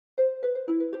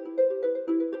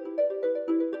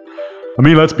I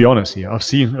mean, let's be honest here. I've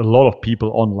seen a lot of people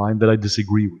online that I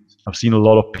disagree with. I've seen a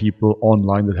lot of people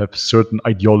online that have certain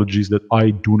ideologies that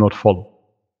I do not follow.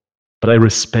 But I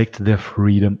respect their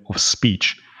freedom of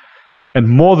speech. And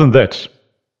more than that,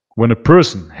 when a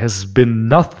person has been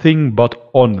nothing but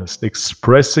honest,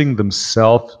 expressing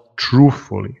themselves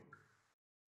truthfully,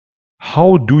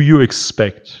 how do you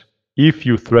expect, if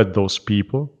you threat those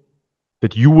people,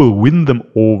 that you will win them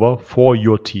over for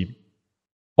your team?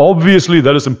 Obviously,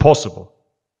 that is impossible.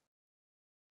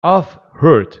 I've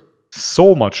heard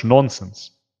so much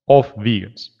nonsense of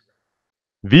vegans.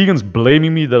 Vegans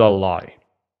blaming me that I lie.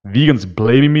 Vegans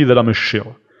blaming me that I'm a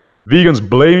shill. Vegans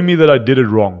blaming me that I did it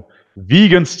wrong.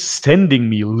 Vegans sending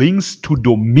me links to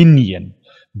Dominion.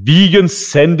 Vegans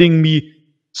sending me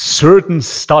certain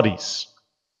studies.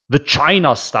 The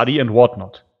China study and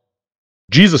whatnot.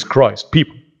 Jesus Christ,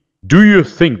 people, do you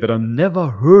think that I never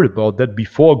heard about that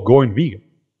before going vegan?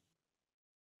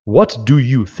 What do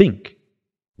you think?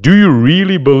 Do you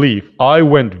really believe I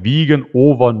went vegan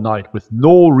overnight with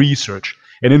no research?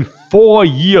 And in 4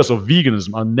 years of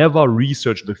veganism, I never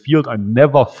researched the field. I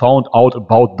never found out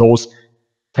about those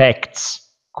facts,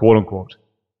 quote unquote.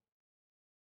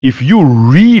 If you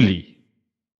really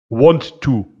want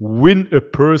to win a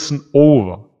person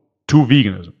over to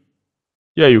veganism,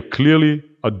 yeah, you clearly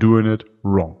are doing it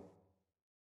wrong.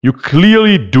 You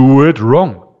clearly do it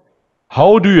wrong.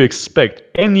 How do you expect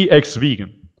any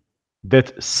ex-vegan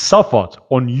that suffered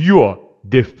on your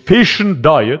deficient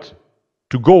diet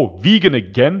to go vegan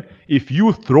again if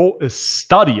you throw a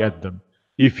study at them,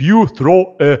 if you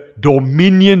throw a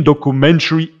Dominion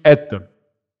documentary at them?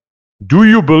 Do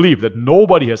you believe that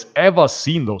nobody has ever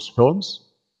seen those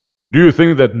films? Do you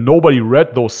think that nobody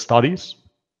read those studies?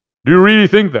 Do you really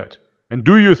think that? And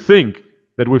do you think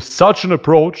that with such an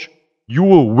approach, you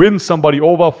will win somebody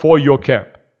over for your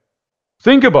camp?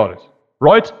 Think about it,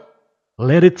 right?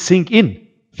 Let it sink in.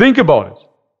 Think about it.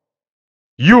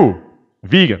 You,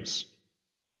 vegans,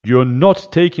 you're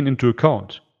not taking into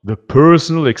account the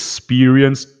personal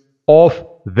experience of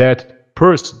that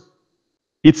person.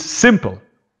 It's simple.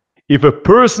 If a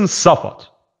person suffered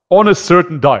on a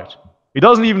certain diet, it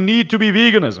doesn't even need to be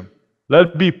veganism. Let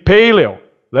it be paleo,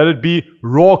 let it be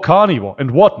raw carnivore and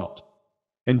whatnot.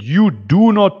 And you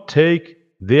do not take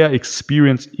their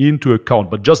experience into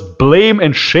account, but just blame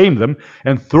and shame them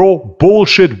and throw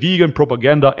bullshit vegan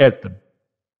propaganda at them.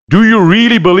 Do you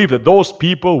really believe that those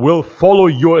people will follow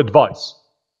your advice?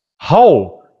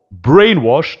 How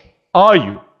brainwashed are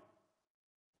you?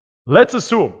 Let's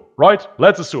assume, right?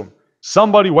 Let's assume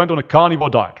somebody went on a carnivore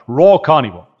diet, raw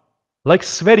carnivore, like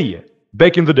Sverige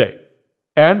back in the day.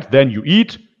 And then you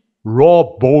eat raw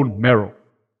bone marrow.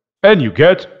 And you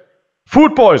get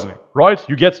food poisoning, right?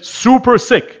 You get super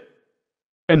sick.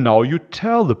 And now you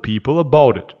tell the people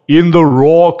about it in the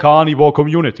raw carnivore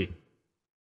community.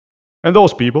 And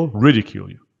those people ridicule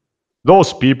you.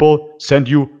 Those people send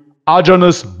you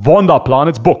Ajanas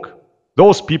Wonderplanet's book.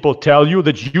 Those people tell you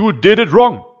that you did it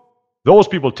wrong. Those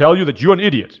people tell you that you're an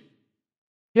idiot.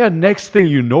 Yeah, next thing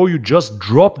you know, you just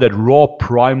drop that raw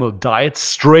primal diet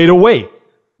straight away.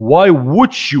 Why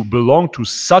would you belong to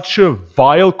such a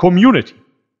vile community?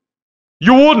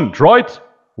 You wouldn't, right?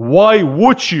 Why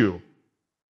would you?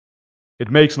 It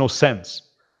makes no sense.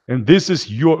 And this is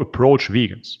your approach,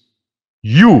 vegans.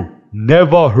 You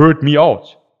never heard me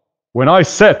out. When I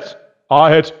said I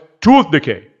had tooth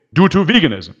decay due to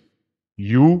veganism,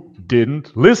 you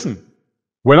didn't listen.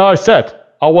 When I said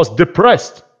I was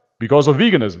depressed because of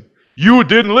veganism, you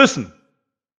didn't listen.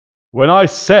 When I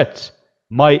said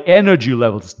my energy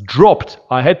levels dropped,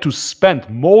 I had to spend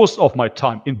most of my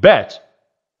time in bed,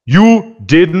 you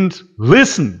didn't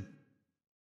listen.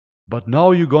 But now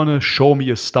you're gonna show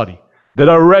me a study that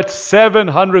I read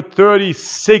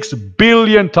 736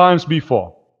 billion times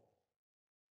before.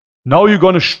 Now you're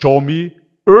gonna show me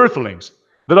Earthlings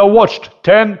that I watched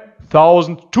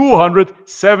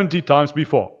 10,270 times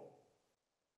before.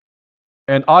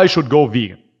 And I should go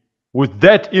vegan. With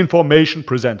that information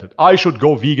presented, I should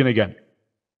go vegan again.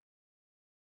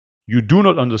 You do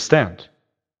not understand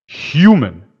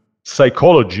human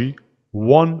psychology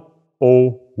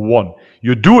 101.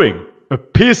 You're doing a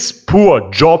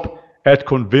piss-poor job at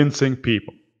convincing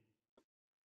people.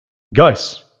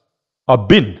 Guys, I've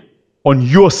been on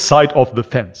your side of the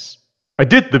fence. I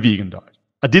did the vegan diet.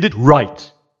 I did it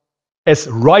right as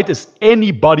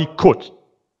anybody could.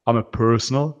 I'm a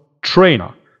personal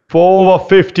trainer. For over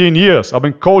 15 years, I've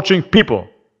been coaching people.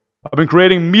 I've been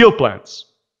creating meal plans.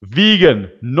 Vegan,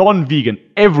 non-vegan,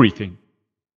 everything.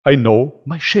 I know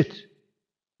my shit.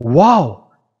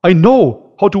 Wow, I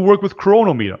know how to work with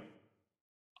chronometer.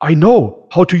 I know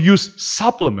how to use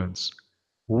supplements.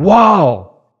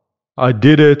 Wow, I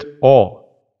did it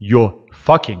all. Your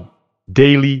fucking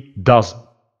daily dozen.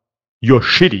 Your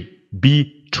shitty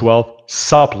B12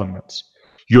 supplements.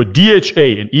 Your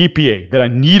DHA and EPA that I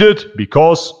needed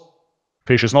because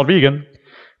fish is not vegan,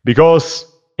 because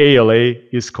ALA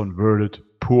is converted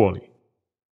poorly.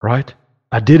 Right?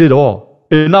 I did it all.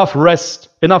 Enough rest,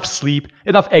 enough sleep,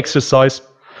 enough exercise,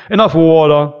 enough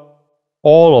water,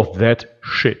 all of that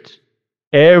shit.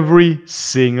 Every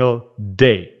single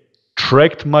day.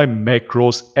 Tracked my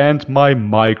macros and my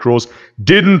micros.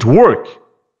 Didn't work.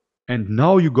 And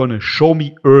now you're gonna show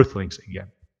me Earthlings again.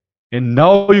 And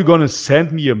now you're gonna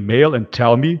send me a mail and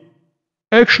tell me,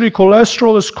 actually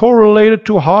cholesterol is correlated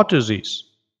to heart disease.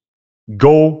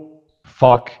 Go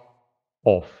fuck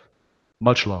off.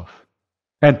 Much love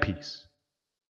and peace.